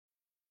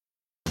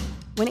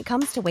When it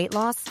comes to weight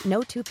loss,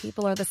 no two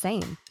people are the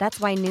same. That's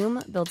why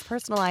Noom builds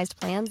personalized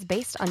plans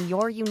based on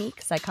your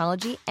unique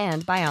psychology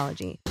and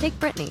biology. Take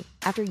Brittany.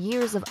 After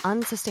years of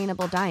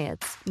unsustainable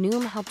diets,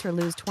 Noom helped her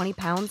lose 20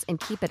 pounds and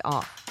keep it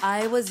off.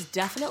 I was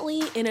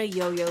definitely in a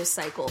yo-yo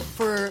cycle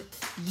for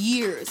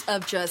years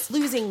of just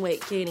losing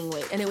weight, gaining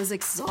weight, and it was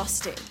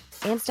exhausting.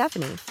 And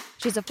Stephanie.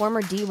 She's a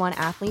former D1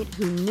 athlete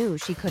who knew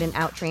she couldn't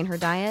outtrain her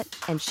diet,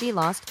 and she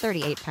lost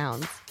 38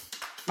 pounds.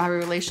 My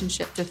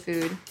relationship to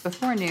food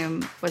before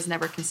Noom was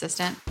never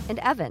consistent. And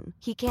Evan,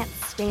 he can't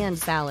stand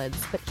salads,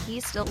 but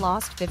he still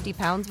lost 50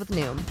 pounds with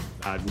Noom.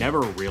 I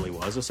never really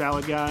was a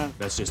salad guy.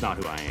 That's just not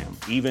who I am.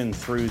 Even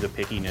through the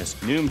pickiness,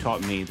 Noom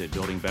taught me that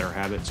building better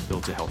habits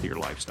builds a healthier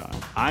lifestyle.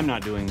 I'm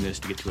not doing this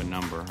to get to a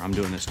number. I'm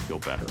doing this to feel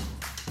better.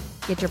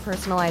 Get your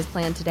personalized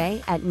plan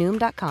today at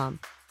Noom.com.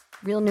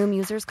 Real Noom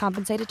users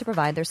compensated to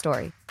provide their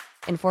story.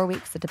 In 4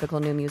 weeks, the typical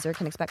Noom user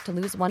can expect to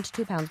lose 1 to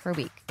 2 pounds per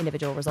week.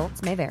 Individual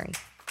results may vary.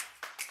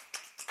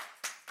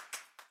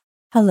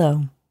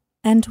 Hello,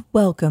 and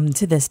welcome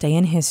to This Day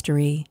in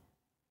History.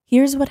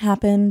 Here's what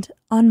happened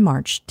on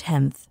March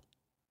 10th.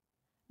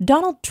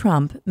 Donald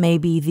Trump may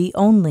be the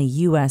only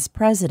U.S.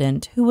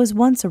 president who was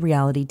once a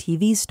reality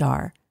TV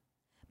star,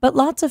 but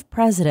lots of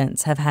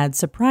presidents have had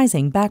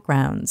surprising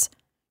backgrounds.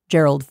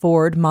 Gerald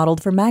Ford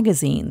modeled for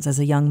magazines as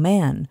a young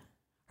man.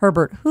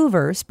 Herbert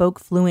Hoover spoke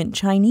fluent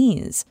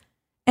Chinese,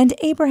 and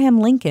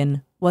Abraham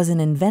Lincoln was an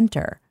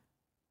inventor.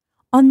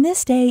 On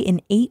this day in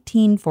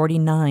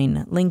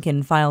 1849,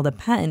 Lincoln filed a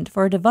patent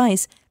for a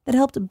device that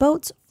helped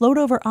boats float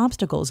over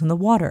obstacles in the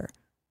water.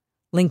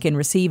 Lincoln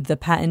received the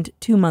patent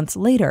 2 months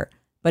later,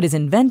 but his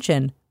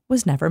invention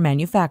was never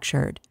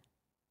manufactured.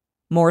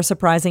 More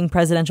surprising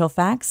presidential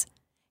facts: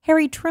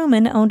 Harry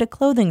Truman owned a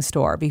clothing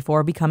store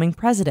before becoming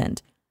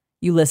president.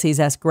 Ulysses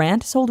S.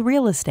 Grant sold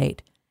real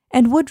estate,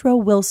 and Woodrow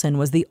Wilson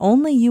was the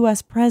only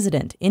U.S.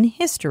 president in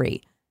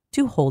history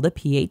to hold a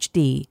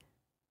Ph.D.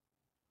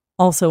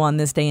 Also on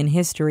this day in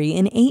history,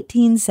 in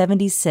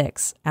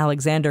 1876,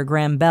 Alexander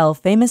Graham Bell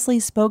famously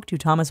spoke to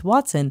Thomas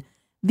Watson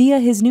via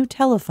his new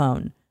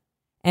telephone.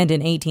 And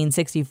in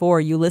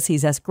 1864,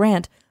 Ulysses S.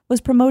 Grant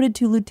was promoted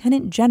to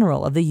Lieutenant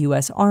General of the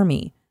U.S.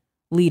 Army,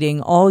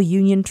 leading all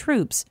Union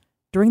troops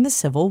during the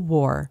Civil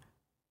War.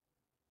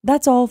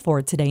 That's all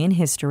for today in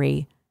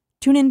history.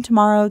 Tune in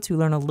tomorrow to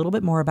learn a little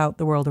bit more about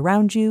the world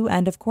around you,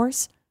 and of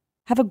course,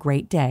 have a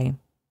great day.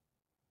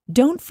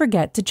 Don't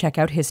forget to check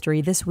out History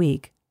This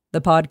Week, the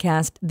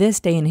podcast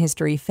This Day in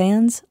History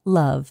fans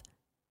love.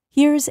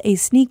 Here's a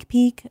sneak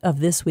peek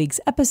of this week's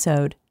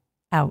episode,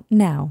 out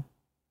now.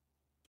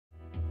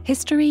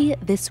 History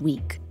This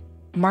Week,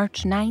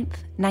 March 9th,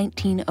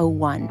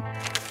 1901.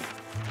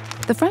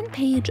 The front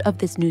page of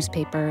this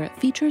newspaper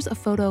features a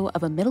photo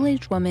of a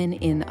middle-aged woman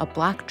in a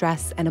black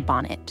dress and a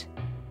bonnet.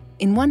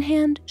 In one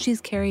hand,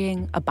 she's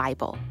carrying a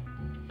Bible.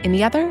 In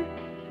the other,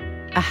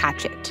 a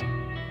hatchet.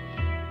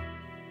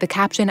 The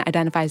caption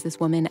identifies this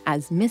woman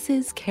as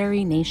Mrs.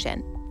 Carrie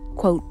Nation,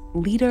 quote,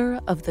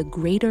 leader of the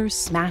Greater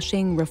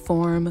Smashing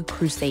Reform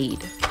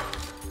Crusade.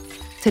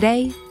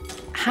 Today,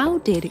 how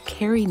did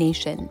Carrie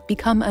Nation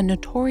become a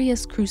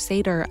notorious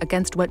crusader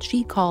against what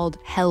she called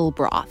hell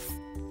broth?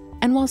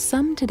 And while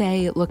some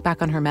today look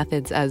back on her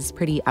methods as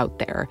pretty out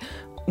there,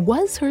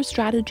 was her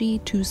strategy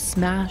to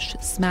smash,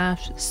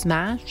 smash,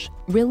 smash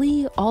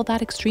really all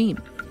that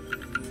extreme?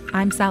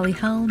 I'm Sally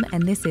Helm,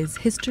 and this is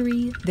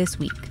History This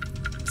Week.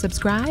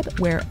 Subscribe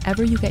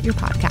wherever you get your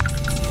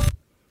podcasts.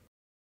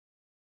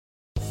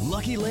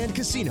 Lucky Land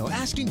Casino,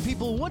 asking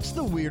people, what's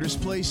the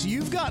weirdest place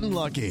you've gotten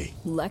lucky?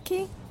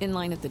 Lucky? In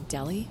line at the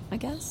deli, I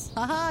guess?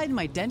 Aha, in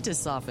my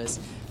dentist's office.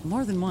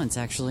 More than once,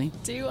 actually.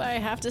 Do I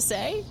have to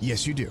say?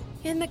 Yes, you do.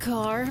 In the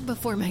car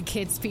before my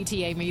kids'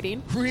 PTA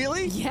meeting.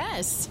 Really?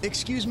 Yes.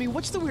 Excuse me,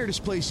 what's the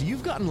weirdest place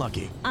you've gotten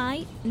lucky?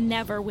 I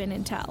never win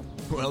and tell.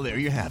 Well, there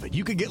you have it.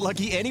 You can get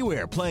lucky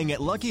anywhere, playing at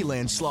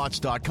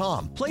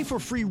LuckyLandSlots.com. Play for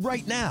free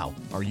right now.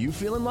 Are you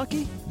feeling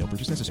lucky? No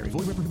purchase necessary. Void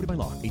where prohibited by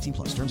law.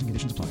 18+. Terms and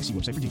conditions apply. See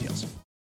website for details.